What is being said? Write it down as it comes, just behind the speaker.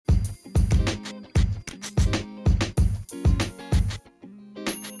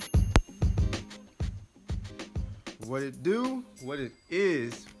What it do, what it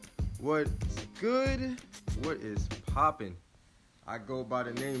is, what's good, what is poppin'. I go by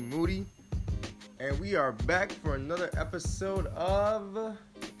the name Moody, and we are back for another episode of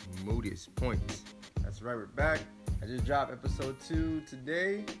Moody's Points. That's right, we're back. I just dropped episode 2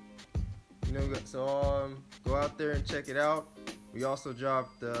 today. So go out there and check it out. We also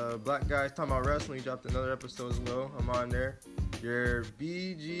dropped Black Guys Talking About Wrestling. We dropped another episode as well. I'm on there. Your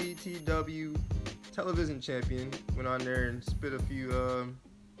BGTW television champion went on there and spit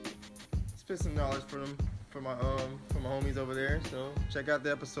some knowledge for my homies over there. So check out the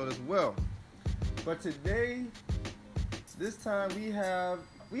episode as well. But today, this time we have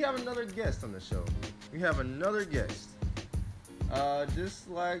another guest on the show. We got another guest. We got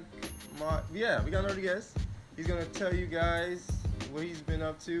another guest. He's gonna tell you guys what he's been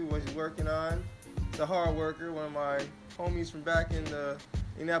up to, what he's working on. He's a hard worker, one of my homies from back in the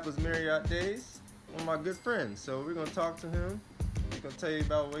Indianapolis Marriott days. One of my good friends. So we're gonna talk to him. He's gonna tell you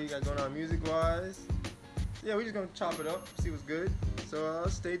about what he got going on music-wise. Yeah, we're just gonna chop it up, see what's good. So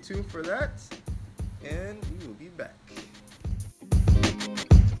stay tuned for that, and we will be back.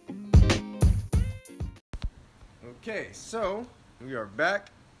 Okay, so we are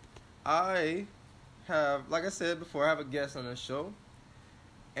back. I have, like I said before, I have a guest on the show,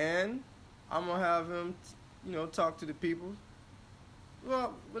 and I'm gonna have him, talk to the people.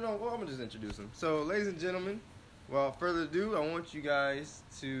 I'm gonna just introduce him. So, ladies and gentlemen, without further ado, I want you guys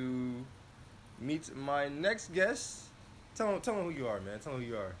to meet my next guest. Tell him who you are, man. Tell him who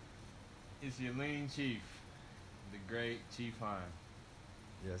you are. It's Yileen Chief, the great Chief Hein.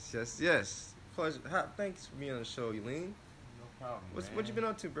 Yes. Pleasure. Thanks for being on the show, Yileen. No problem, What you been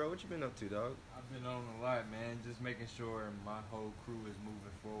up to, bro? What you been up to, dog? I've been on a lot, man. Just making sure my whole crew is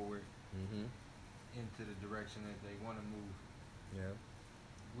moving forward into the direction that they want to move. Yeah.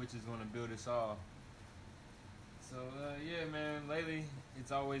 Which is going to build us all. So, yeah, man, lately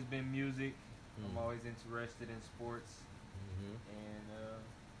it's always been music. I'm always interested in sports. And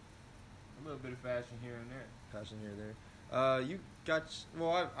a little bit of fashion here and there.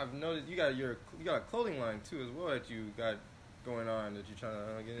 I've noticed you got a clothing line too as well that you got going on that you're trying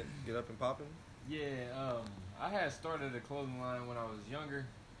to get up and popping. Yeah, I had started a clothing line when I was younger,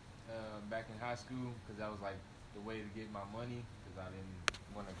 back in high school, because that was like the way to get my money, because I didn't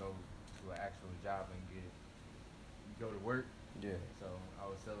want to go to an actual job and go to work. Yeah. So I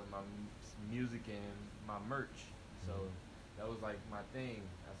was selling my music and my merch. So that was like my thing.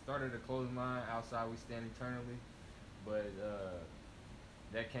 I started a clothing line, Outside We Stand Eternally, but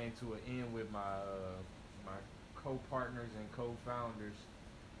that came to an end with my co-partners and co-founders.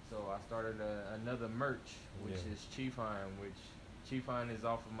 So I started another merch, which is Chief Hein, which Chief Hein is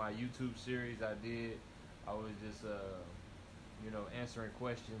off of my YouTube series I did. I was just answering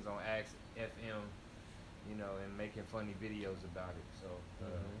questions on Ask FM, and making funny videos about it. So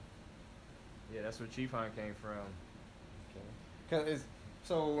that's where Chief Hein came from. Okay.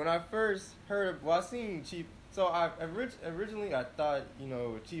 So when I first heard, I seen Chief. So originally I thought,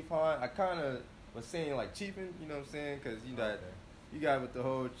 Chief Hein. I kind of was saying like Chiefin', you know what I'm saying? Because you got with the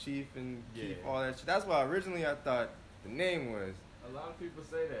whole Chief and Chief, all that shit. That's why originally I thought the name was. A lot of people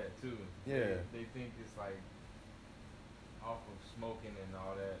say that too. Yeah. They think it's like off of smoking and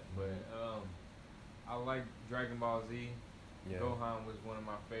all that, but I like Dragon Ball Z. Yeah. Gohan was one of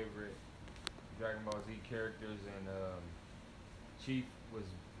my favorite Dragon Ball Z characters, and Chief was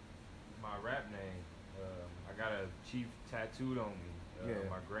my rap name. I got a Chief tattooed on me.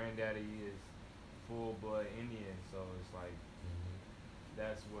 My granddaddy is full-blood Indian, so it's like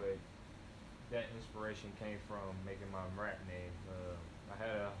that's what that inspiration came from, making my rap name. I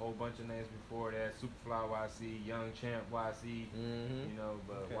had a whole bunch of names before that: Superfly YC, Young Champ YC,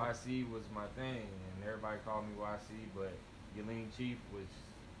 but YC was my thing, and everybody called me YC, but Yileen Chief was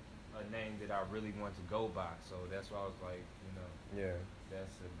a name that I really wanted to go by, so that's why I was like,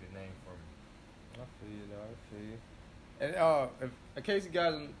 that's a good name for me. I feel you. And in case you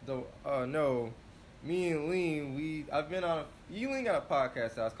guys don't know, me and Lean, I've been on. Yileen got a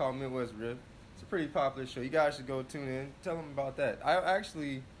podcast out. It's called Midwest Riff. It's a pretty popular show. You guys should go tune in. Tell them about that.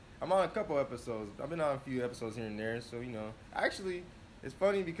 I'm on a couple episodes. I've been on a few episodes here and there. So actually, it's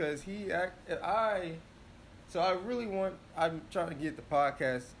funny because I'm trying to get the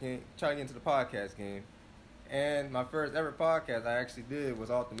podcast game, trying to get into the podcast game, and my first ever podcast I actually did was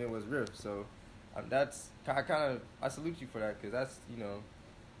off the Midwest Riff. So I salute you for that, because that's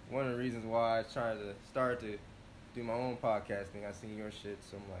one of the reasons why I tried to start to do my own podcasting. I seen your shit,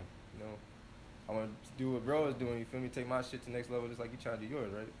 so I'm like, I want to do what bro is doing. You feel me? Take my shit to the next level, just like you trying to do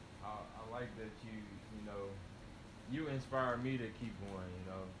yours, right? I like that you inspire me to keep going.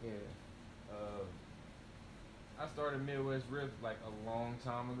 Yeah. I started Midwest Riff like a long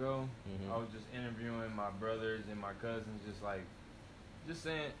time ago. I was just interviewing my brothers and my cousins, just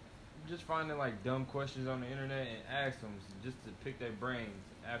saying, just finding like dumb questions on the internet and ask them just to pick their brains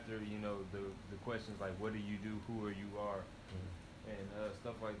after the questions like what do you do, who are you and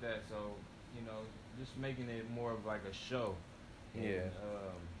stuff like that. So just making it more of like a show. Yeah. And,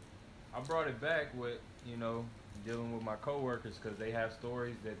 I brought it back with dealing with my coworkers because they have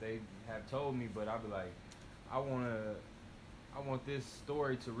stories that they have told me, but I'll be like, I want this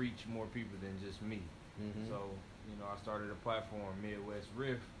story to reach more people than just me. So I started a platform. Midwest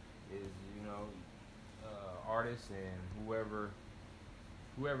Riff is artists and whoever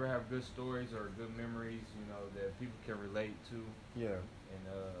have good stories or good memories that people can relate to. Yeah. And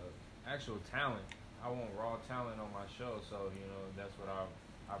actual talent. I want raw talent on my show, so that's what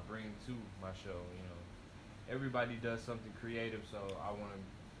I bring to my show. Everybody does something creative, so I want to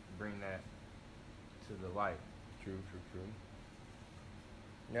bring that to the light. True.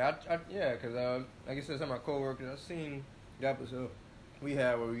 Yeah, because like I said, some of my coworkers, I've seen the episode we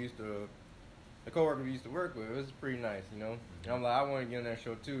had where the coworker we used to work with. It was pretty nice, And I'm like, I want to get on that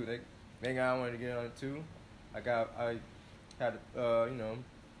show too. They got I wanted to get on it too. I had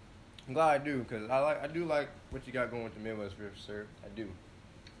I'm glad I do because I do like what you got going with the Midwest Riff, sir. I do.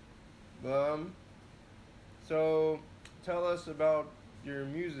 So tell us about your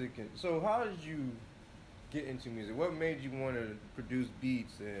music. So how did you get into music? What made you want to produce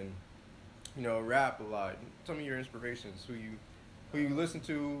beats and rap a lot? Tell me your inspirations. Who you listen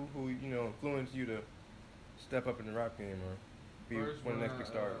to? Who influenced you to step up in the rap game or be one of the next big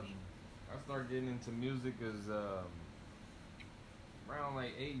stars? I started getting into music as around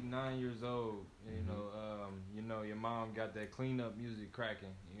like 8, 9 years old. Your mom got that cleanup music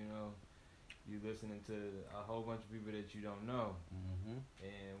cracking. You listening to a whole bunch of people that you don't know.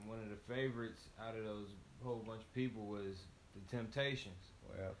 And one of the favorites out of those whole bunch of people was the Temptations.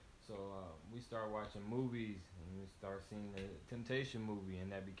 Wow. So we started watching movies, and we started seeing the Temptation movie,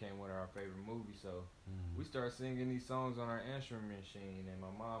 and that became one of our favorite movies. So we started singing these songs on our instrument machine, and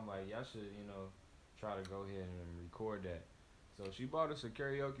my mom like, y'all should try to go ahead and record that. So she bought us a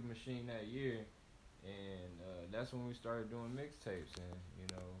karaoke machine that year, and that's when we started doing mixtapes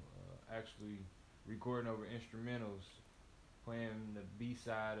and actually recording over instrumentals, playing the B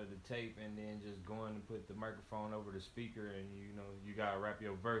side of the tape, and then just going and put the microphone over the speaker, and you gotta rap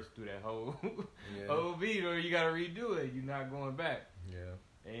your verse through that whole whole beat, or you gotta redo it. You're not going back.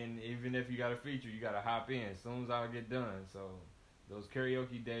 Yeah. And even if you got a feature, you gotta hop in as soon as I get done. So those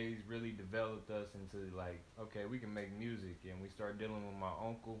karaoke days really developed us into like, okay, we can make music, and we started dealing with my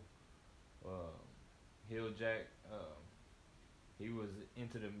uncle, Hill Jack. He was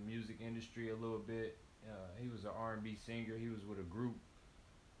into the music industry a little bit. He was an R&B singer. He was with a group,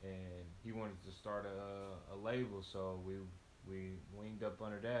 and he wanted to start a label. So we winged up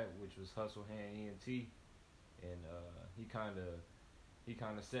under that, which was Hustle Hand ENT, and he kind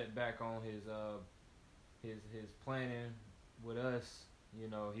of set back on his planning with us.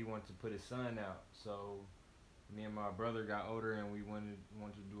 He wanted to put his son out. So me and my brother got older, and we wanted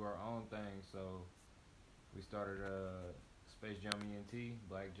to do our own thing. So we started Space Jam ENT,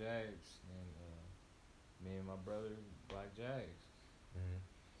 Black Jags, and me and my brother, Black Jags.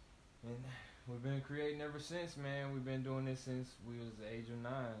 And we've been creating ever since, man. We've been doing this since we was the age of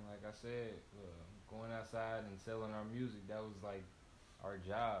 9. Like I said, going outside and selling our music, that was like our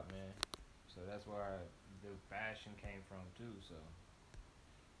job, man. So that's where the fashion came from too. So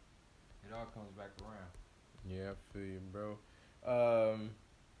it all comes back around. Yeah, I feel you, bro.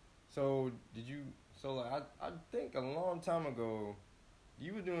 So I think a long time ago,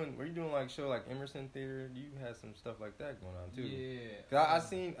 were you doing like show like Emerson Theater? You had some stuff like that going on too. Yeah. Cause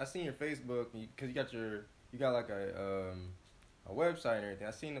I seen your Facebook, cause you got like a website and everything.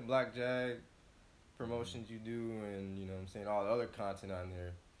 I seen the Black Jag promotions you do, and what I'm saying, all the other content on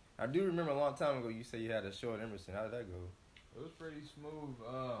there. I do remember a long time ago you said you had a show at Emerson. How did that go? It was pretty smooth.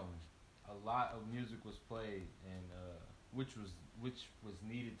 A lot of music was played, and which was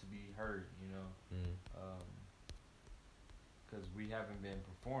needed to be heard, because we haven't been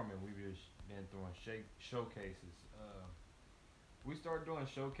performing. We've just been throwing showcases. We started doing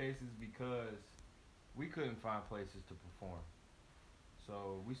showcases because we couldn't find places to perform.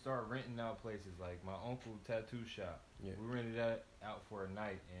 So we started renting out places like my uncle's tattoo shop. Yeah. We rented that out for a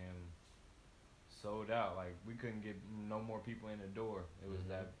night and sold out. Like we couldn't get no more people in the door. It was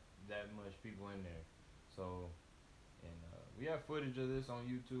that much people in there. So, and we have footage of this on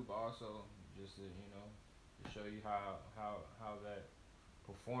YouTube also, just to to show you how that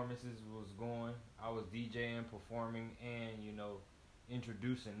performances was going. I was DJing, performing, and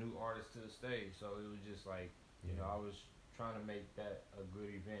introducing new artists to the stage. So it was just like You know, I was trying to make that a good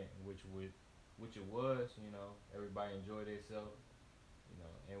event, which it was. You know, everybody enjoyed themselves. You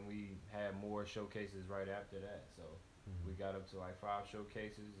know, and we had more showcases right after that. So we got up to like 5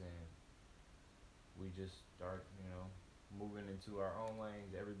 showcases, and we just start, you know, moving into our own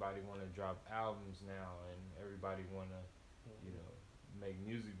lanes. Everybody want to drop albums now, and everybody want to, you know, make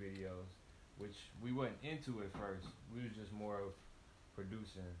music videos, which we wasn't into at first. We was just more of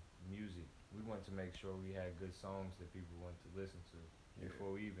producing music. We wanted to make sure we had good songs that people wanted to listen to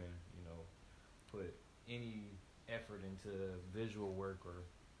before we even, you know, put any effort into visual work or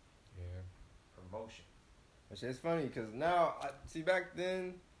promotion. Which is funny because now, back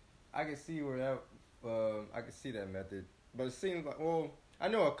then, I could see where that, I could see that method. But it seems like, well, I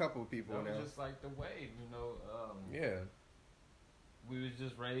know a couple of people that now. was just like the wave, you know. We was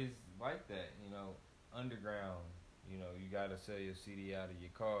just raised like that, you know, underground. You know, you gotta sell your CD out of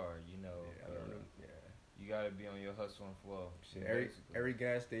your car. You know, you gotta be on your hustle and flow. Every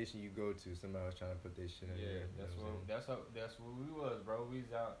gas station you go to, somebody was trying to put their shit in there. That's what we was, bro. We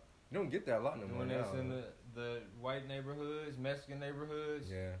was out. You don't get that a lot no more now. Doing this in the white neighborhoods, Mexican neighborhoods.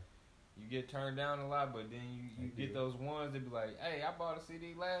 Yeah. You get turned down a lot, but then you get those ones that be like, hey, I bought a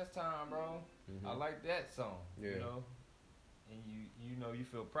CD last time, bro. I like that song. You know, and you know you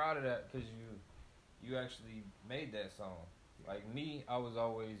feel proud of that because you actually made that song. Like me, I was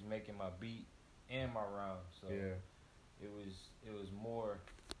always making my beat and my rhymes, so it was more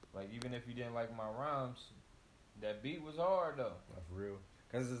like, even if you didn't like my rhymes, that beat was hard though. For real,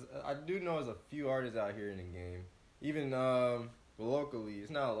 because I do know there's a few artists out here in the game, even locally.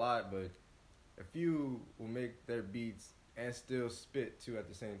 It's not a lot, but a few will make their beats and still spit too at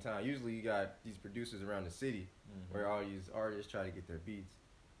the same time. Usually you got these producers around the city where all these artists try to get their beats.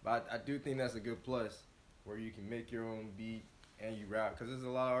 But I do think that's a good plus, where you can make your own beat and you rap. Because there's a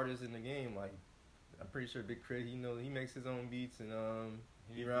lot of artists in the game. Like, I'm pretty sure Big Crit, he makes his own beats, and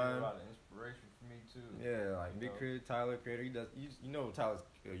he rhymes. A lot of inspiration for me too. Yeah, like Big Crit, Tyler Creator. He does. You know Tyler's,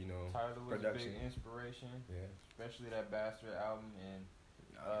 Tyler was production. a big inspiration. Yeah, especially that Bastard album, and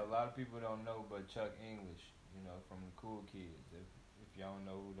a lot of people don't know, but Chuck English, you know, from the Cool Kids. If y'all don't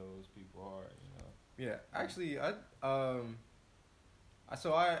know who those people are, you know. Yeah, actually, I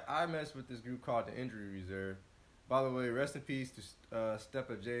messed with this group called the Injury Reserve. By the way, rest in peace to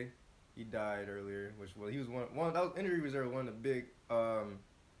Steppa J. He died earlier, he was one that was Injury Reserve, one of the big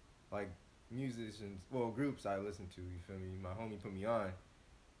like musicians, groups I listened to. You feel me? My homie put me on,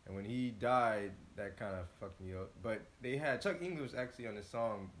 and when he died, that kind of fucked me up. But they had Chuck English actually on this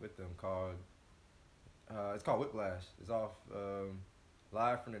song with them called it's called Whiplash. It's off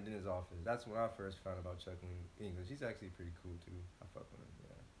Live from the Dentist's Office. That's when I first found about Chuck English. He's actually pretty cool too. I fuck with him.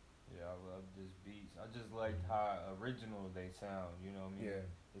 Yeah, I love this beats. I just like how original they sound. You know what I mean?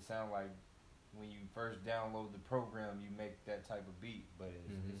 Yeah. It sound like when you first download the program, you make that type of beat, but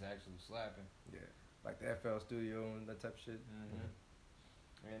it's actually slapping. Yeah, like the FL Studio and that type of shit.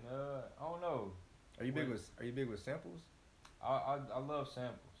 And I don't know. Are you big with samples? I love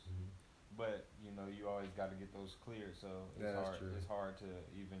samples, but you know you always got to get those cleared. So it's hard. True. It's hard to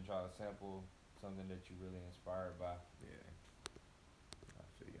even try to sample something that you're really inspired by. Yeah, I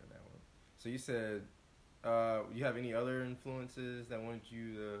feel you on that one. So you said you have any other influences that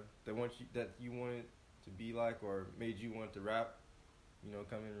you wanted to be like, or made you want to rap? You know,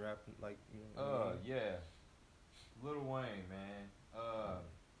 come in and rap like, you know. Yeah, Lil Wayne, man.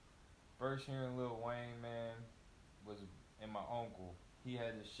 First hearing Lil Wayne, man, was in my uncle. He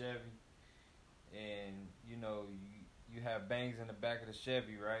had the Chevy, and you know you have bangs in the back of the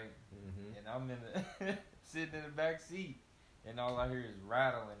Chevy, right? And I'm in the sitting in the back seat, and all I hear is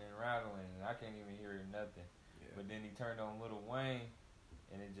rattling, and I can't even hear nothing. Yeah. But then he turned on Lil Wayne,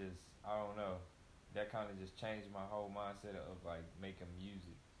 and it just, I don't know, that kind of just changed my whole mindset of like making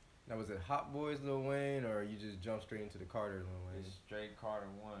music. Now, was it Hot Boys Lil Wayne, or you just jumped straight into the Carter Lil Wayne? It's straight Carter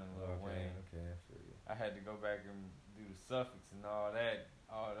 1 Lil Wayne. Okay, I feel you. I had to go back and do the suffix and all that,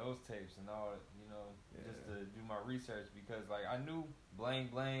 all those tapes and all, you know, just to do my research, because like I knew Blang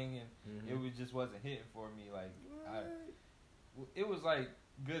Blang, and it just wasn't hitting for me. Like it was like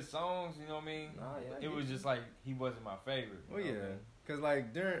good songs, you know what I mean? It was just like he wasn't my favorite. Well, yeah, because like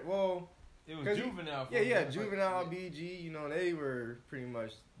it was Juvenile. Juvenile, like, BG, you know, they were pretty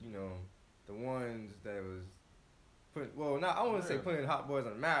much, you know, the ones that was I wouldn't say putting Hot Boys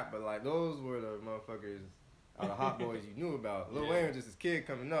on the map, but like those were the motherfuckers out of Hot Boys you knew about. Lil Wayne was just his kid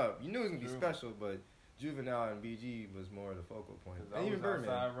coming up. You knew it was gonna be special, but Juvenile and BG was more the focal point. And even Birdman.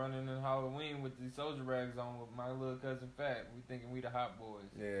 Outside running in Halloween with these soldier rags on with my little cousin Fat. We thinking we the Hot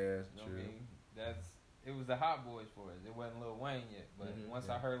Boys. Yeah, that's true. What I mean? it was the Hot Boys for us. It wasn't Lil Wayne yet, but once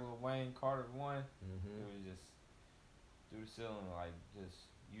I heard Lil Wayne Carter 1, it was just through the ceiling. Like, just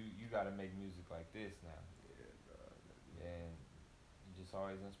you got to make music like this now. Yeah, bro. And it just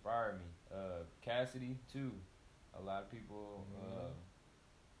always inspired me. Cassidy too. A lot of people.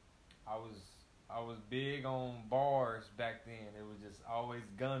 I was big on bars back then. It was just always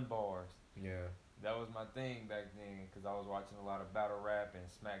gun bars. Yeah. That was my thing back then because I was watching a lot of battle rap and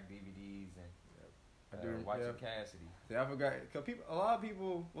Smack DVDs and watching Cassidy. Yeah, I forgot. Cause a lot of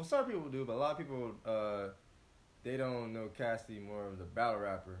people, well, some people do, but a lot of people, they don't know Cassidy more of the battle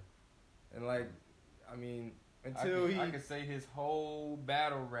rapper. And like, I mean, I could say his whole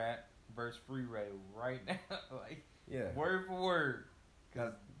battle rap versus Free Ray right now, like word for word,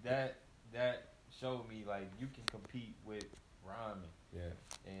 cause that showed me like you can compete with rhyming. Yeah.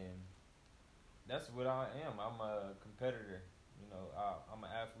 And that's what I am. I'm a competitor. You know, I'm an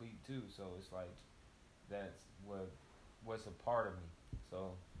athlete too. So it's like that's what's a part of me.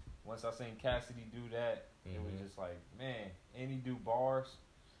 So once I seen Cassidy do that, it was just like, man, and he do bars.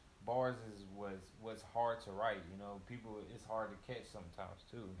 Bars is what's hard to write. You know, it's hard to catch sometimes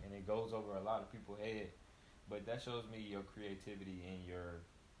too, and it goes over a lot of people's head. But that shows me your creativity and your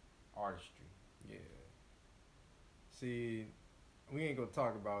artistry. Yeah. See, we ain't gonna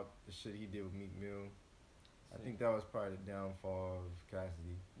talk about the shit he did with Meek Mill. I think that was probably the downfall of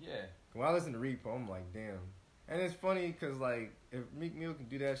Cassidy. Yeah. When I listen to Repo, I'm like, damn. And it's funny because, like, if Meek Mill can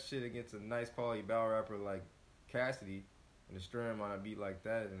do that shit against a nice quality battle rapper like Cassidy and destroy him on a beat like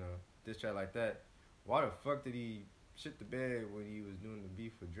that and a diss track like that, why the fuck did he shit the bed when he was doing the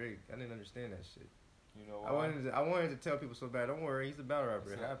beef with Drake? I didn't understand that shit. You know why? I wanted to tell people so bad, don't worry, he's a battle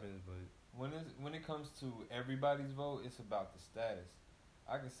rapper. It happens, but when it comes to everybody's vote, it's about the status.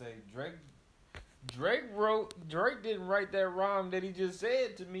 I can say Drake didn't write that rhyme that he just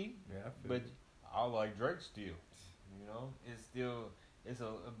said to me. Yeah, but I like Drake still. You know, it's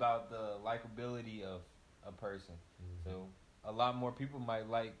about the likability of a person. So a lot more people might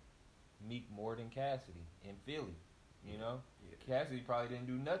like Meek more than Cassidy in Philly. You know, Cassidy probably didn't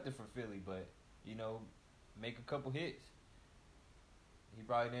do nothing for Philly, but you know, make a couple hits. He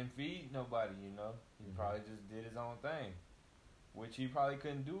probably didn't feed nobody, you know. He probably just did his own thing, which he probably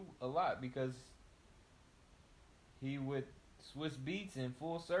couldn't do a lot because he with Swiss Beats and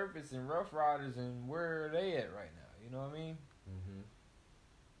Full Surface and Rough Riders and where are they at right now? You know what I mean?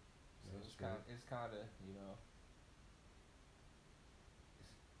 So it's kind of you know,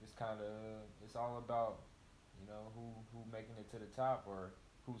 it's all about, you know, who making it to the top or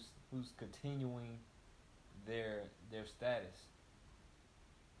who's continuing their status.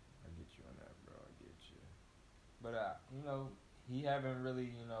 I get you on that, bro. I get you. But you know, he haven't really,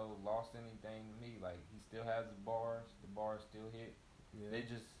 you know, lost anything to me. Like, he still has the bars. The bars still hit. Yeah. They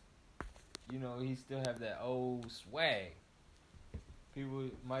just, you know, he still have that old swag. People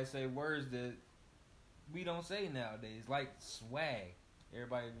might say words that we don't say nowadays, like swag.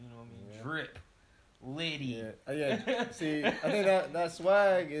 Everybody, you know what I mean? Yeah. Drip. Liddy. Yeah. See, I think that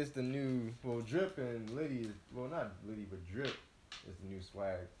swag is the new, well, drip and Liddy is, well, not Liddy, but drip is the new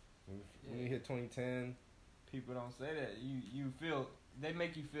swag. When you hit 2010, people don't say that. You feel, they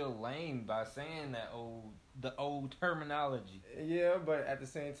make you feel lame by saying the old terminology. Yeah, but at the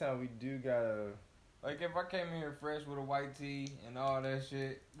same time, we do gotta, like, if I came here fresh with a white tee and all that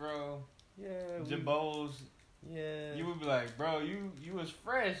shit, bro. Yeah. Jabos. Yeah. You would be like, bro, you was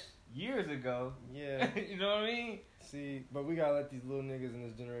fresh years ago. Yeah. You know what I mean? See, but we gotta let these little niggas in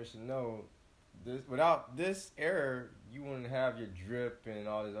this generation know, this without this era, you wouldn't have your drip and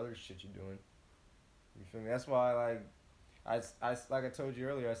all this other shit you're doing. You feel me? That's why, like, I like I told you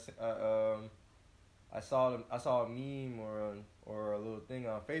earlier, I saw a meme or a little thing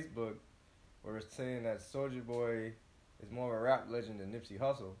on Facebook where it's saying that Soulja Boy is more of a rap legend than Nipsey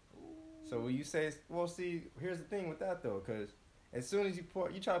Hussle. So when you say, well, see, here's the thing with that though, because as soon as you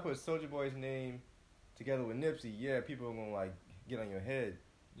try to put Soulja Boy's name together with Nipsey, yeah, people are gonna like get on your head.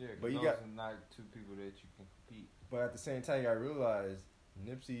 Yeah, but those are not two people that you can compete. But at the same time, you gotta realize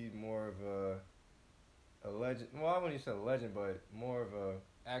Nipsey's more of a legend. Well, I wouldn't even say a legend, but more of a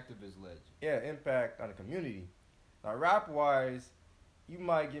activist legend. Yeah, impact on the community. Now, rap wise, you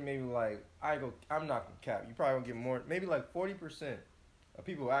might get maybe like I'm not gonna cap. You probably gonna get more, maybe like 40% of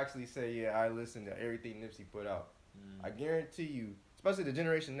people who actually say, yeah, I listen to everything Nipsey put out. I guarantee you, especially the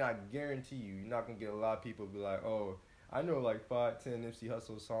generation now, I guarantee you're not gonna get a lot of people be like, oh, I know like 5-10 Nipsey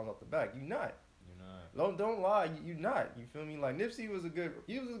Hussle songs off the back. You're not. Don't lie. You're not. You feel me? Like, Nipsey was a good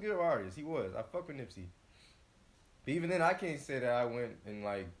artist. He was. I fuck with Nipsey. But even then, I can't say that I went and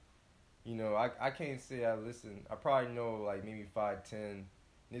like, you know, I can't say I listened. I probably know like maybe 5-10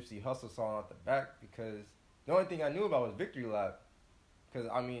 Nipsey Hussle song out the back because the only thing I knew about was Victory Lap. Because,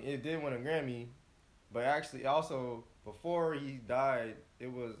 I mean, it did win a Grammy, but actually also, before he died,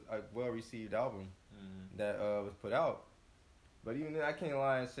 it was a well-received album that was put out. But even then, I can't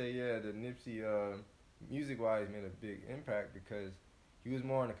lie and say, yeah, the Nipsey, music-wise, made a big impact because he was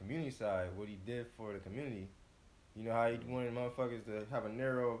more on the community side, what he did for the community. You know how he wanted motherfuckers to have a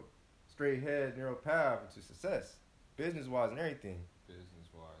narrow, straight head, narrow path to success, business-wise and everything.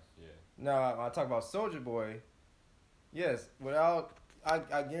 Business-wise, yeah. Now, when I talk about Soulja Boy, yes, without, I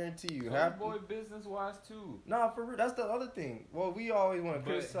guarantee you, Soulja Boy business-wise too. Nah, for real, that's the other thing. Well, we always want to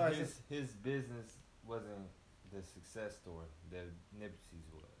criticize his business wasn't the success story that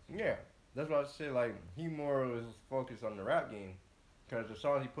Nipsey's was. Yeah, that's what I said. Like, he more was focused on the rap game. Because the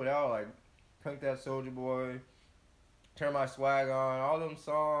songs he put out, like, Punk That Soulja Boy, Turn My Swag On, all them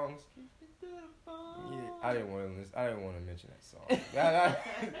songs. Yeah, I didn't want to mention that song.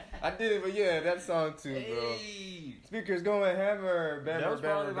 I did, but yeah, that song too, bro. Hey. Speakers going hammer,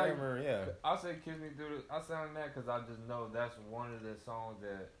 bammer, yeah. I say Kiss Me Through the... I sound that because I just know that's one of the songs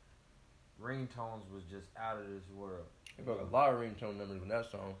that ringtones was just out of this world. He broke a lot of ringtone numbers with that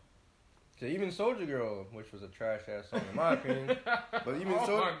song. So even Soulja Girl, which was a trash ass song in my opinion, but even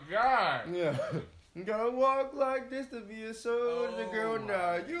my God, yeah, you gotta walk like this to be a soldier girl.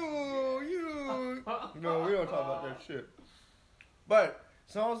 Now you, no, we don't talk about that shit. But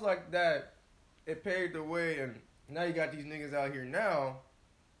songs like that, it paved the way, and now you got these niggas out here now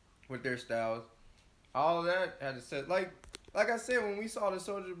with their styles. All of that had to set like I said when we saw the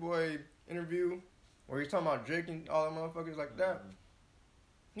Soulja Boy interview where he's talking about Drake and all them motherfuckers like that.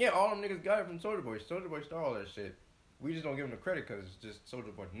 Yeah, all them niggas got it from Soulja Boy. Soulja Boy started all that shit. We just don't give him the credit because it's just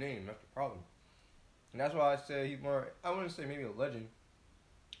Soulja Boy's name. That's the problem. And that's why I say he's more, I wouldn't say maybe a legend,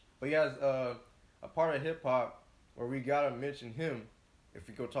 but he has a part of hip hop where we gotta mention him if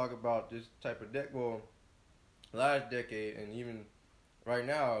we go talk about this type of last decade and even right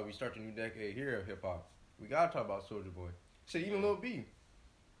now we start the new decade here of hip hop. We gotta talk about Soulja Boy. Shit, even Lil B.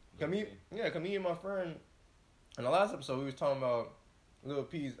 Me and my friend in the last episode we was talking about Lil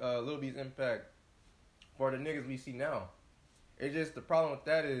B's impact for the niggas we see now. It's just the problem with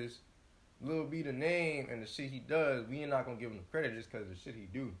that is Lil B the name and the shit he does, we ain't not gonna give him the credit just because of the shit he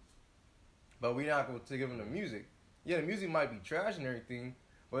do. But we not gonna give him the music. Yeah, the music might be trash and everything,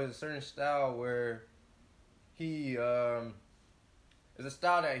 but it's a certain style where he it's a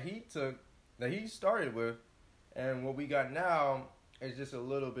style that he took, that he started with, and what we got now is just a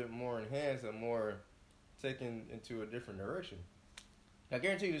little bit more enhanced and more taken into a different direction. I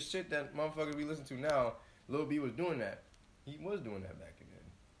guarantee you the shit that motherfuckers we listen to now, Lil B was doing that. He was doing that back then.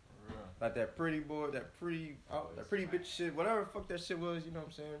 Yeah. Like that pretty boy, that pretty bitch shit, whatever the fuck that shit was, you know what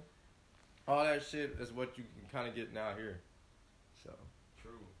I'm saying? All that shit is what you can kind of get now here. So.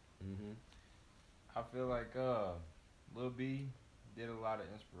 True. Mm-hmm. I feel like Lil B did a lot of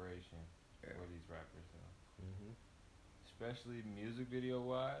inspiration for these rappers, though. Mm-hmm. Especially music video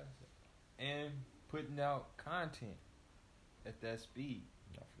wise, and putting out content at that speed.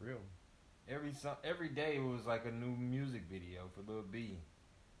 Not for real. Every day was like a new music video for Lil B.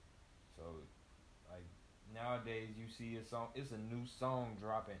 So, like nowadays, you see a song. It's a new song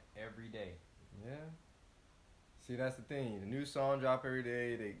dropping every day. Yeah. See, that's the thing. The new song drop every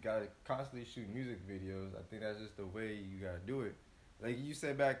day. They gotta constantly shoot music videos. I think that's just the way you gotta do it. Like you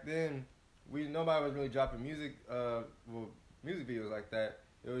said back then, nobody was really dropping music videos like that.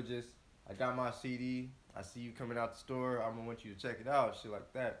 It was just, I got my CD. I see you coming out the store. I'm gonna want you to check it out. Shit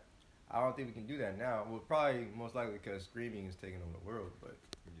like that. I don't think we can do that now. Well, probably most likely because streaming is taking over the world. But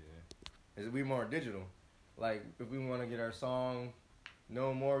yeah, we more digital. Like if we want to get our song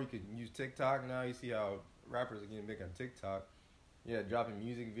known more, we could use TikTok now. You see how rappers are getting big on TikTok. Yeah, dropping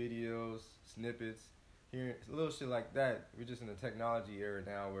music videos, snippets, hearing little shit like that. We're just in the technology era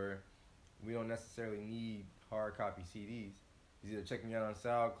now where we don't necessarily need hard copy CDs. You either check me out on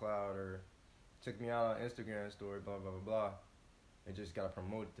SoundCloud or check me out on Instagram story, blah, blah, blah, blah. They just got to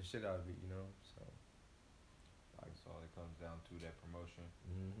promote the shit out of it, you know? So that's all it comes down to, that promotion.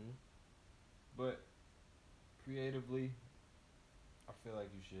 Mm-hmm. But creatively, I feel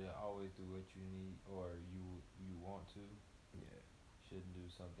like you should always do what you need or you want to. Yeah. Shouldn't do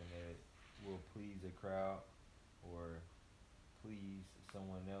something that will please a crowd or please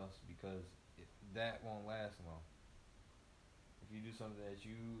someone else, because that won't last long. If you do something that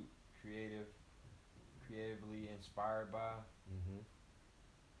you creatively inspired by, mm-hmm.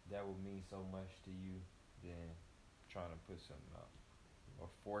 that will mean so much to you than trying to put something up or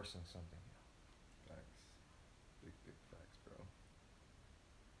forcing something out. Facts. Big facts, bro.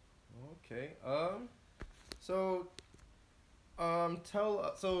 Okay. So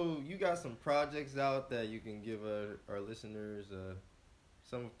So you got some projects out that you can give our listeners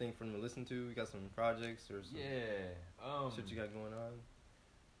something for them to listen to. You got some projects or some shit you got going on?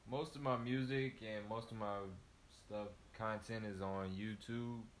 Most of my music and most of my stuff, content is on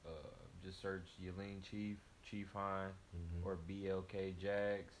YouTube. Just search Yileen Chief P0INT, or BLK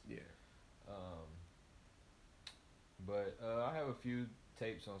Jags. Yeah. But I have a few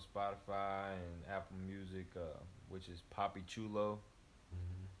tapes on Spotify and Apple Music, which is Papi Chulo.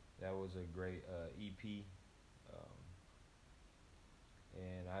 That was a great EP.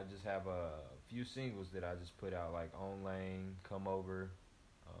 And I just have a few singles that I just put out, like On Lane, Come Over,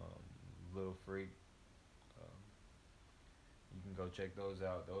 Little Freak. You can go check those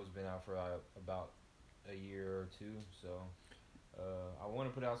out. Those been out for about a year or two. So I want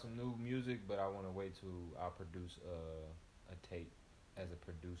to put out some new music, but I want to wait till I produce a tape as a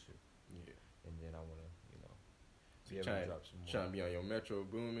producer. Yeah. And then I want to, be able to drop some more. Trying to be on your Metro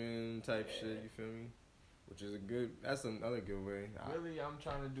Boomin type shit, you feel me? Which is that's another good way. Really, I'm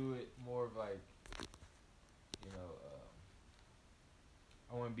trying to do it more of like,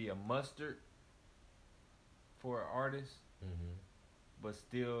 I want to be a mustard for an artist, but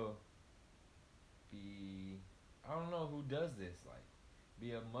still be, I don't know who does this, like,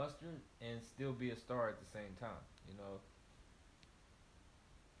 be a mustard and still be a star at the same time,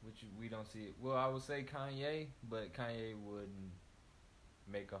 which we don't see it. Well, I would say Kanye, but Kanye wouldn't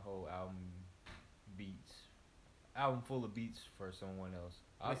make a whole album full of beats for someone else.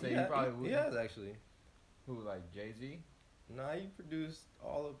 I'd say he probably would. He has, actually. Who, like Jay-Z? Nah, he produced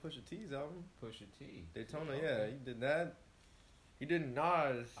all of Pusha T's album. Pusha T. Daytona, yeah, he did that. He did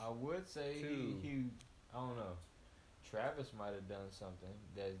Nas. I would say he I don't know. Travis might have done something.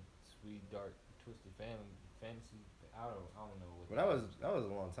 That Sweet Dark Twisted Fantasy. I don't know what. Well, that was a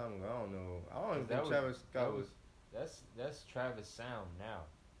long time ago. I don't know. I don't even think Travis Scott was. That's Travis' sound now.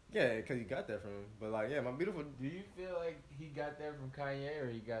 Yeah, because he got that from him. But like, yeah, my beautiful. Do you feel like he got that from Kanye,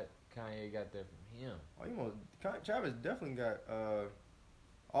 or Kanye got that from him? Oh, Travis definitely got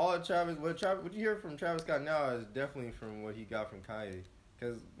all of Travis. What you hear from Travis Scott now is definitely from what he got from Kanye.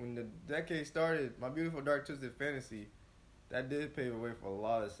 Because when the decade started, My Beautiful Dark Twisted Fantasy, that did pave the way for a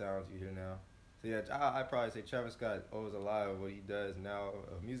lot of sounds you hear now. So yeah, I'd probably say Travis Scott owes a lot of what he does now,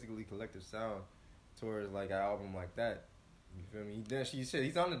 a musically collective sound, towards like an album like that. You feel me? She said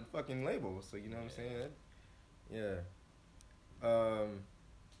he's on the fucking label, so you know what I'm saying? Yeah.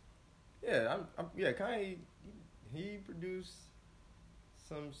 Kanye, he produced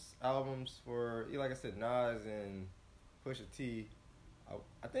some albums for, like I said, Nas and Pusha T.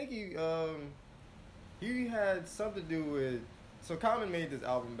 I think he had something to do with. So Common made this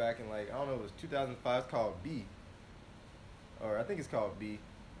album back in, like, I don't know, it was 2005. It's called B, or I think it's called B.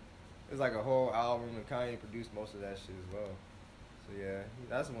 It's like a whole album, and Kanye produced most of that shit as well. So yeah,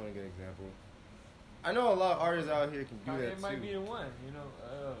 that's one good example. I know a lot of artists out here can do that too. It might be the one,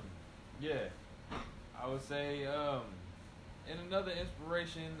 yeah. I would say, and another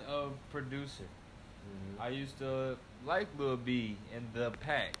inspiration of producer. I used to like Lil B and The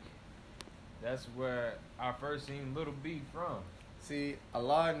Pack. That's where I first seen Lil B from. See, a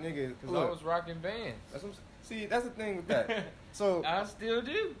lot of niggas, because I was rocking bands. That's the thing with that. So I still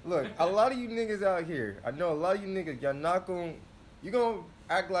do. Look, a lot of you niggas out here, I know a lot of you niggas, you gonna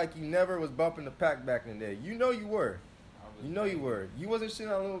act like you never was bumping The Pack back in the day. You know you were. You were. You wasn't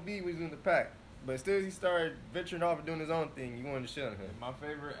shitting on Lil B when he was doing The Pack. But as soon as he started venturing off and doing his own thing, you wanted to shit on him. My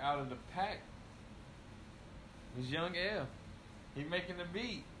favorite out of The Pack was Young L. He making the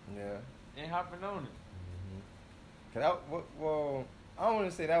beat. Yeah. And hopping on it. I don't want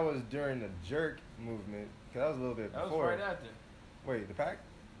to say that was during the jerk movement, because that was a little bit before. That was right after. Wait, The Pack?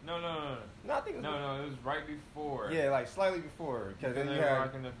 No, I think it was it was right before. Yeah, like slightly before. Because then you had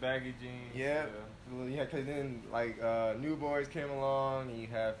rocking the baggy jeans. Yeah. Because then, like, New Boys came along, and you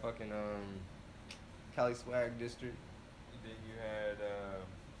had fucking Cali Swag District. And then you had,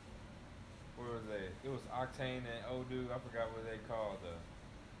 where was they? It was Octane and old dude, I forgot what they called.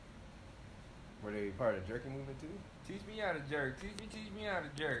 Were they part of the jerking movement too? Teach me how to jerk. Teach me how to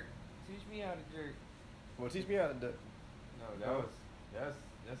jerk. Teach me how to jerk. Well, teach me how to do. No, that's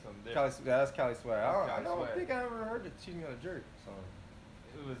something different. That's Cali Swag. I don't think I ever heard the Teach Me How to Jerk song.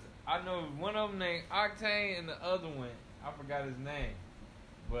 It was, I know one of them named Octane and the other one, I forgot his name.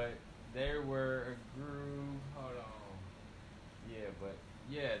 But they were a group. Hold on.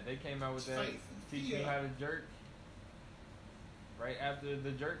 Yeah, they came out with that Teach Me How to Jerk right after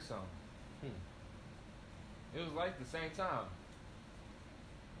the Jerk song. It was like the same time.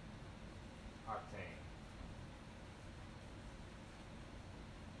 Octane.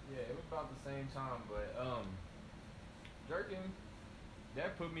 Yeah, it was about the same time, but jerking,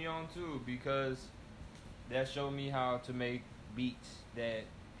 that put me on too because that showed me how to make beats that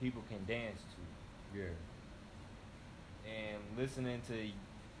people can dance to. Yeah. And listening to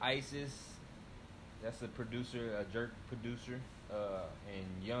ISIS, that's a producer, a jerk producer,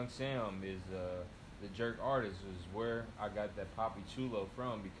 and Young Sam is the jerk artist. Is where I got that Papi Chulo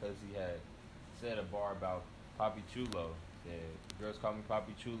from because he had said a bar about Papi Chulo. Said girls call me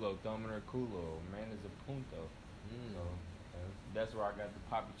Papi Chulo, thumbing her culo. Man is a punto. So that's where I got the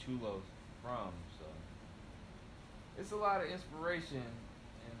Papi Chulos from. So it's a lot of inspiration,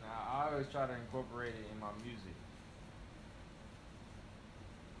 and I always try to incorporate it in my music.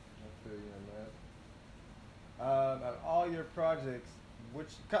 I feel you on that. Out of all your projects,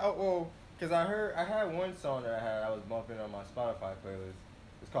 because I had one song that I was bumping on my Spotify playlist.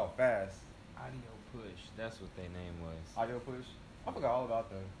 It's called Fast. Audio Push, that's what their name was. Audio Push? I forgot all about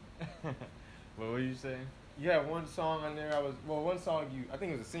them. What were you saying? You had one song on there. One song I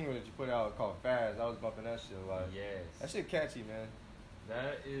think it was a single that you put out called Fast. I was bumping that shit a lot. Yes. That shit catchy, man.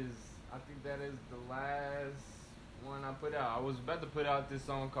 I think that is the last one I put out. I was about to put out this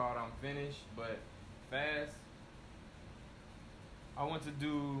song called I'm Finished, but Fast, I want to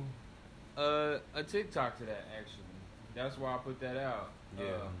do a TikTok to that, actually. That's why I put that out.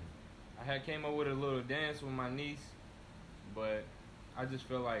 Yeah. I had came up with a little dance with my niece, but I just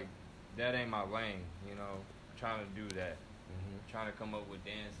feel like that ain't my lane, trying to do that. Trying to come up with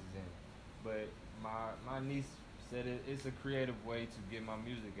dances but my niece said it's a creative way to get my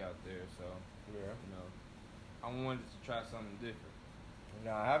music out there, so I wanted to try something different.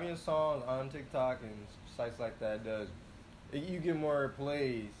 Now, having songs on TikTok and sites like that you get more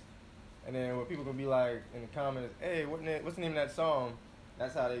plays, and then what people gonna be like in the comments, hey, what's the name of that song?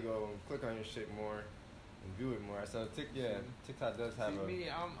 That's how they go and click on your shit more and view it more. So TikTok does have me.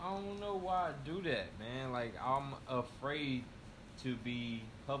 I don't know why I do that, man. Like I'm afraid to be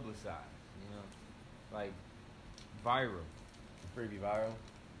publicized, like viral. Afraid to be viral.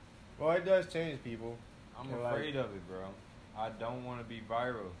 Well, it does change people. I'm afraid of it, bro. I don't want to be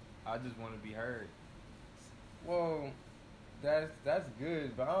viral. I just want to be heard. Well, that's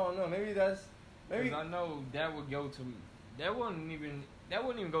good, but I don't know. Maybe because I know that would go to that wouldn't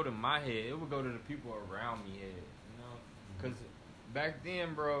even go to my head. It would go to the people around me head, Because back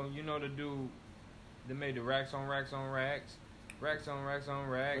then, bro, the dude that made the racks on racks on racks, racks on racks on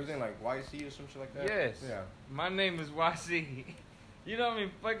racks. Was it like YC or some shit like that? Yes. Yeah. My name is YC. You know how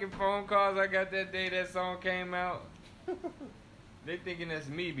many fucking phone calls I got that day that song came out? They thinking that's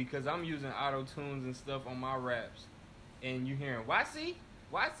me because I'm using auto tunes and stuff on my raps, and you hearing YC,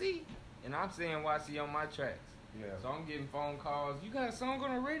 YC, and I'm saying YC on my tracks. Yeah. So I'm getting phone calls. You got a song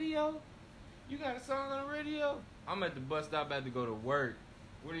on the radio? You got a song on the radio? I'm at the bus stop, about to go to work.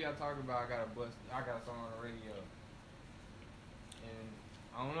 What are y'all talking about? I got a song on the radio. And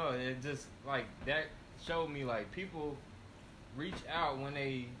I don't know. It just like that showed me like people reach out when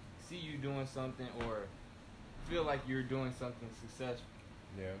they see you doing something or feel like you're doing something successful.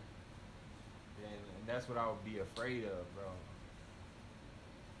 Yeah. And that's what I would be afraid of, bro.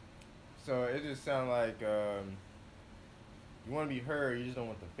 So it just sounds like you want to be heard, you just don't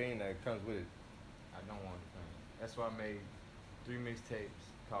want the fame that comes with it. I don't want the fame. That's why I made 3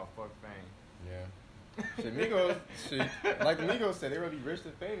 mixtapes called Fuck Fame. Yeah. Shit, Migos, like the Migos said, they want to be rich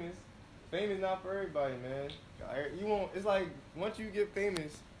and famous. Fame is not for everybody, man. It's like, once you get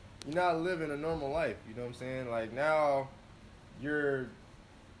famous, you're not living a normal life. You know what I'm saying? Like, now,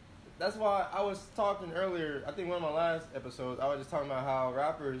 that's why I was talking earlier, I think one of my last episodes, I was just talking about how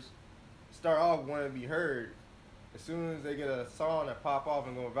rappers start off wanting to be heard. As soon as they get a song that pop off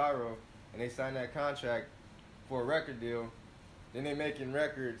and go viral, and they sign that contract for a record deal, then they making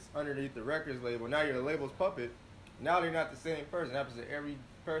records underneath the records label. Now you're the label's puppet. Now they're not the same person. It happens to every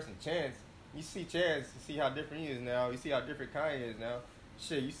person. Chance, you see Chance, you see how different he is now. You see how different Kanye is now.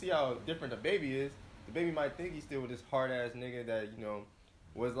 Shit, you see how different the baby is. The baby might think he's still with this hard ass nigga that,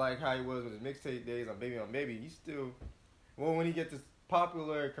 was like how he was with his mixtape days on Baby. He's still, when he gets this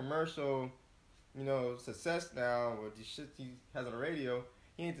popular commercial, success now with the shit he has on the radio,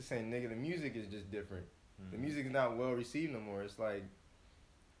 he ain't the same nigga. The music is just different. The music is not well received no more. It's like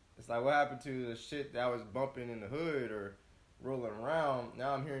what happened to the shit that I was bumping in the hood or rolling around.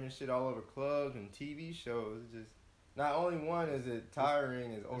 Now I'm hearing this shit all over clubs and TV shows. It's just, not only one is it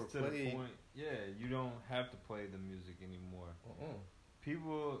tiring, it's overplayed. To the point, yeah, you don't have to play the music anymore.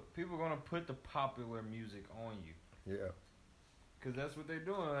 People gonna put the popular music on you. Yeah. Cause that's what they're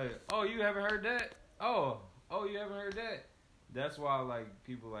doing. Like, oh, you haven't heard that? Oh, you haven't heard that? That's why I like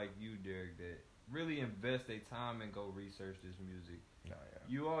people like you, Derek, that really invest their time and go research this music. Oh, yeah.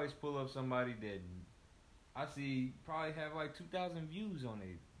 You always pull up somebody that I see probably have like 2,000 views on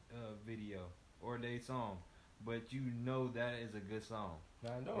a video or their song, but you know that is a good song.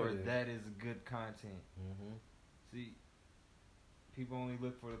 I know or it is. that is good content. Mm-hmm. See, people only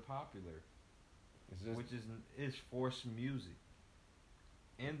look for the popular, Just, which is forced music.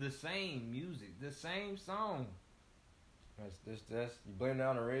 And the same music, the same song. That's you blame it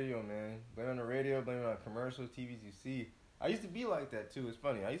on the radio, man. Blame it on the radio, blame it on commercials, TVs you see. I used to be like that too. It's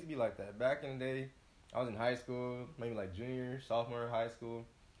funny. I used to be like that back in the day. I was in high school, maybe like junior, sophomore high school.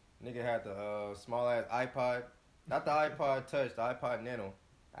 Nigga had the small ass iPod, not the iPod Touch, the iPod Nano.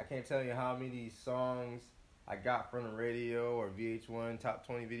 I can't tell you how many songs I got from the radio or VH1 Top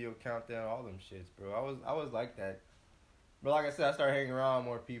 20 Video Countdown, all them shits, bro. I was like that. But like I said, I started hanging around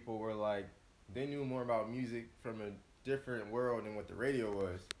more people where like they knew more about music from a different world than what the radio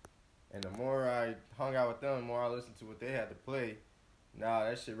was. And the more I hung out with them, the more I listened to what they had to play. Now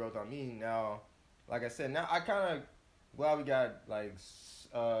that shit wrote on me. Now, like I said, now I kind of glad we got like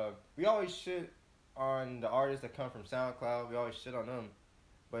we always shit on the artists that come from SoundCloud. We always shit on them.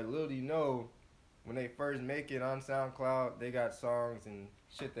 But little do you know, when they first make it on SoundCloud, they got songs and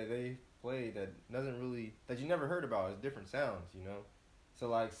shit that they play that you never heard about. It's different sounds, you know. So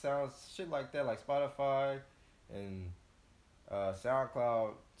like sounds shit like that, like Spotify and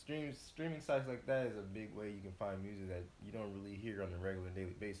SoundCloud, streaming sites like that is a big way you can find music that you don't really hear on a regular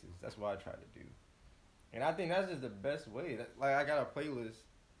daily basis. That's what I try to do, and I think that's just the best way. Like I got a playlist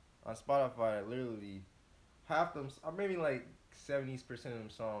on Spotify that literally half them, or maybe like 70% of them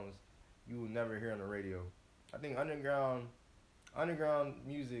songs you will never hear on the radio. I think underground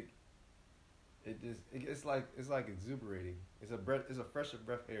music, it's like exuberating. It's a fresher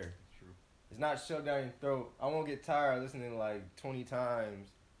breath of air. True. It's not shoved down your throat. I won't get tired listening like 20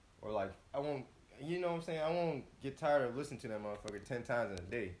 times, or like I won't. You know what I'm saying? I won't get tired of listening to that motherfucker 10 times in a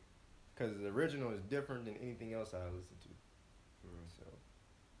day, because the original is different than anything else I listen to. So.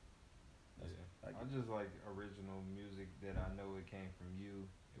 Yeah. I just like original music that I know it came from you,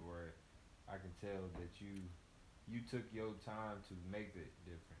 where I can tell that you took your time to make it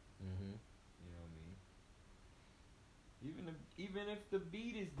different. Mm-hmm. You know what I mean? Even if the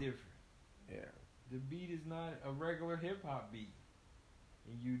beat is different. Yeah. The beat is not a regular hip hop beat,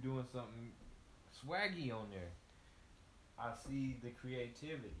 and you doing something swaggy on there. I see the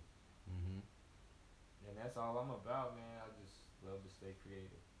creativity. Mm-hmm. And that's all I'm about, man. I just love to stay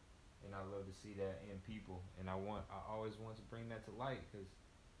creative. And I love to see that in people. And I always want to bring that to light, because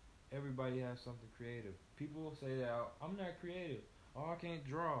everybody has something creative. People will say that I'm not creative. Oh, I can't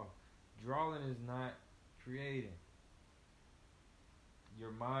draw. Drawing is not creating.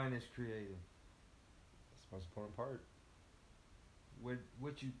 Your mind is creating. That's the most important part.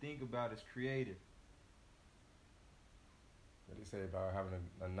 What you think about is creative. What do you say about having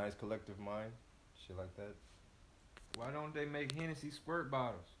a nice collective mind? Shit like that. Why don't they make Hennessy squirt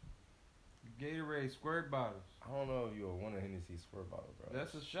bottles? Gatorade squirt bottles. I don't know if you would want a Hennessy squirt bottle, bro.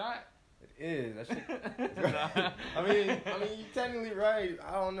 That's a shot. It is. That shit. I mean, you technically right.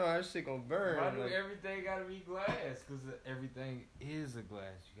 I don't know. That shit gonna burn. Why do everything gotta be glass? Because everything is a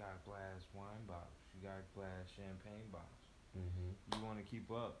glass. You got glass wine bottles. You got glass champagne bottles. Mm-hmm. You want to keep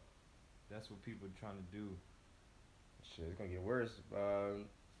up. That's what people are trying to do. Shit, it's gonna get worse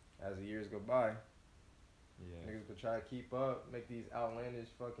as the years go by. Yeah. Niggas gonna try to keep up, make these outlandish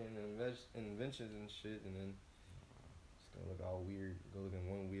fucking inventions and shit, and then it's gonna look all weird. Go look in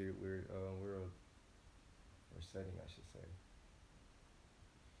one weird world or setting, I should say.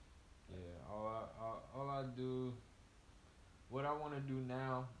 Yeah. All I do, what I want to do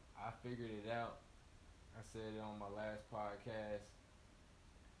now, I figured it out. I said it on my last podcast.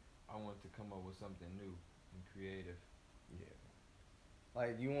 I want to come up with something new and creative. Yeah.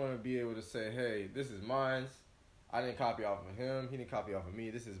 Like, you want to be able to say, hey, this is mine. I didn't copy off of him. He didn't copy off of me.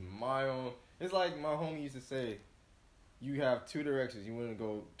 This is my own. It's like my homie used to say, you have two directions. You want to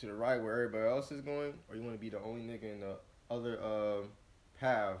go to the right where everybody else is going, or you want to be the only nigga in the other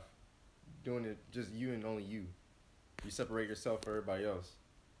path doing it just you and only you. You separate yourself from everybody else.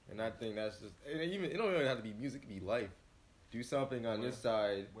 And I think that's just, it don't even have to be music. It can be life. Do something on this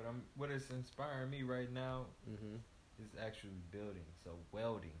side. What is inspiring me right now Mm-hmm. is actually building. So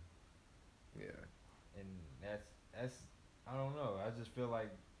welding. Yeah. And that's I don't know. I just feel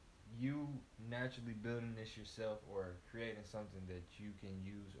like you naturally building this yourself, or creating something that you can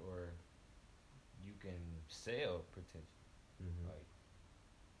use or you can sell potentially. Mm-hmm. Like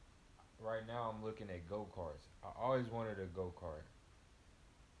right now, I'm looking at go-karts. I always wanted a go-kart,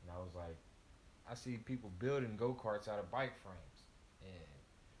 and I was like, I see people building go-karts out of bike frames and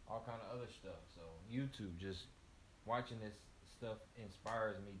all kind of other stuff. So YouTube, just watching this stuff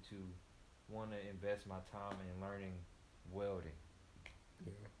inspires me to want to invest my time in learning welding.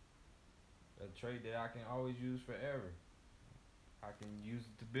 Yeah. A trade that I can always use forever. I can use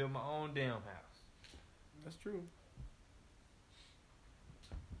it to build my own damn house. That's true.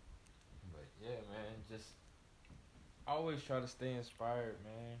 But yeah, man, just always try to stay inspired,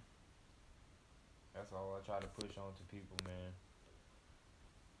 man. That's all I try to push on to people, man.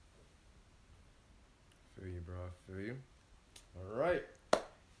 Feel you, bro. I feel you. All right.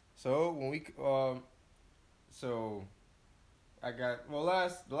 So when we so I got the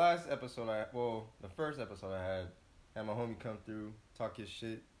last episode the first episode I had my homie come through, talk his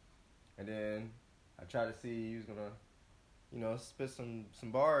shit, and then I tried to see he was gonna, spit some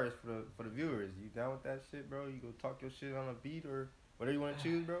bars for the viewers. You down with that shit, bro? You go talk your shit on a beat or whatever you want to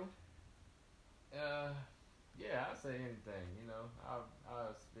choose, bro? Yeah, I'll say anything.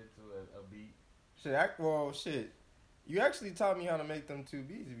 I'll spit to a beat. Shit. You actually taught me how to make them 2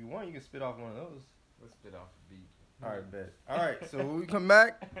 beats. If you want, you can spit off one of those. Let's spit off a beat. All right, bet. All right, so when we come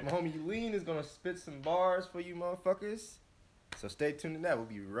back, my homie Yileen is going to spit some bars for you motherfuckers. So stay tuned to that. We'll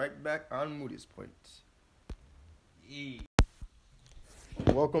be right back on Moody's Point. Yeah.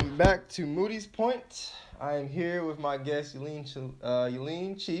 Welcome back to Moody's Point. I am here with my guest,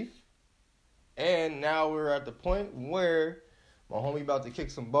 Yileen Chief. And now we're at the point where my homie about to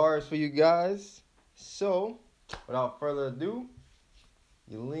kick some bars for you guys. So, without further ado,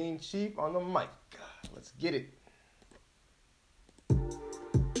 Yileen Chief on the mic. Let's get it.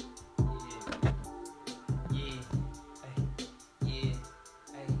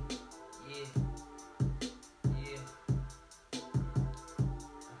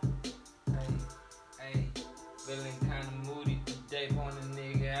 Feeling kinda moody today, want a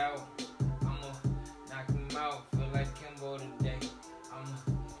nigga out. I'ma knock him out, feel like Kimbo today. I'ma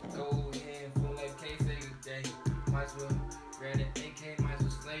go ahead and feel like K-Say today. Might as well grab an AK, might as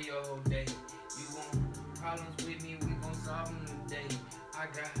well slay your whole day. You want problems with me, we gon' solve them today. I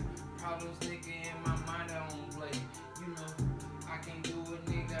got problems, nigga, in my mind, I don't play. I can't do it,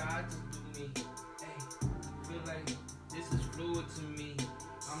 nigga, I just do me. Hey, feel like this is fluid to me.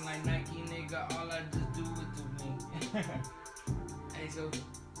 I'm like Nike, nigga, all I just do is do me. Hey, so,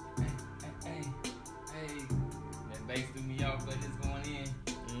 hey. That bass threw me off, but it's going in.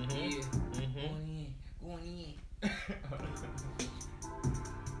 Mm-hmm. Yeah, going in.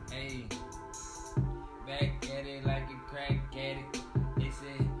 Hey, back at it like a crack addict. They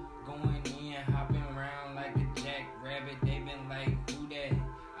said, going in, hopping around like a jackrabbit. They been like, who that?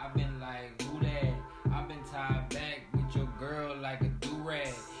 I been like, who that? I been tied back with your girl like a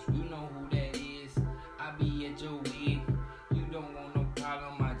do-rag. You know who that is. I be at your wig. You don't want no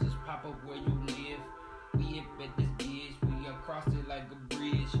problem. I just pop up where you live. We up at this bitch. We across it like a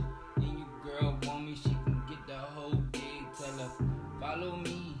bridge. And your girl want me. She can get the whole day. Tell her, follow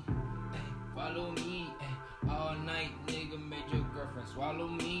me. Follow me. All night, nigga, made your girlfriend swallow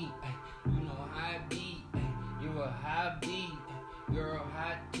me. You know how I be. You're a high B. You're a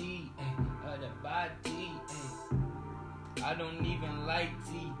hot T. The body. I don't even like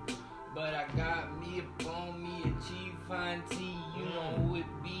tea, but I got me up on me a P0INT. You know who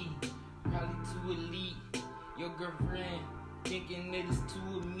it be, probably too elite. Your girlfriend thinking that it's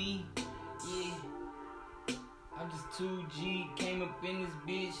two of me. Yeah, I'm just 2G, came up in this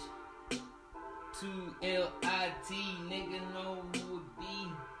bitch. 2LIT, nigga know who it be.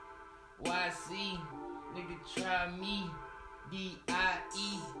 YC, nigga try me.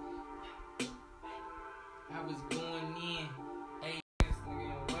 DIE. I was going in. Hey, this nigga in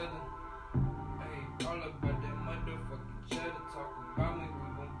weather. Hey, all about that motherfucking cheddar. Talk about me, we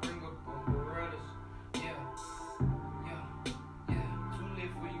gon' bring up on Berettas. Yeah. Too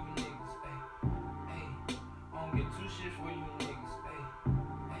lit for you niggas. Hey. I don't get 2 shit for you niggas. Hey.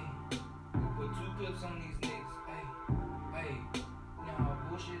 We put 2 clips on these niggas. Hey. Nah,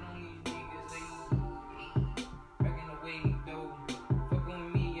 bullshit on these niggas. Hey. Back in the way, though. Fuck on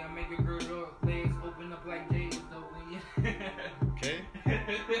me, I make a girl legs open up like J's, though. Okay.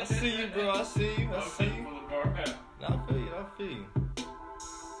 I see you, bro. I see you. I feel you.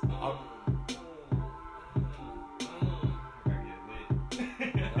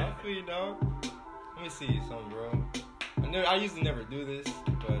 I feel you, dog. Let me see you something, bro. I used to never do this,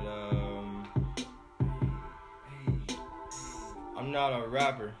 but I'm not a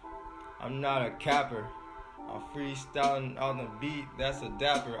rapper. I'm not a capper. I'm freestyling on the beat, that's a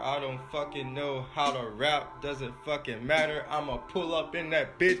dapper. I don't fucking know how to rap, doesn't fucking matter. I'ma pull up in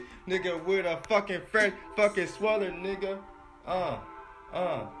that bitch, nigga, with a fucking fresh fucking sweater, nigga.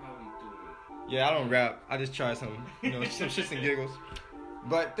 Yeah, I don't rap. I just try some shits and giggles.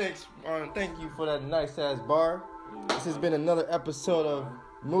 But thank you for that nice ass bar. This has been another episode of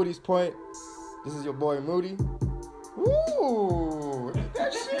Moody's Point. This is your boy Moody. Woo!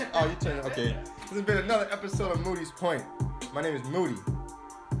 That shit. Oh, you turned it. Okay. This has been another episode of Moody's Point. My name is Moody.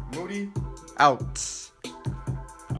 Moody out.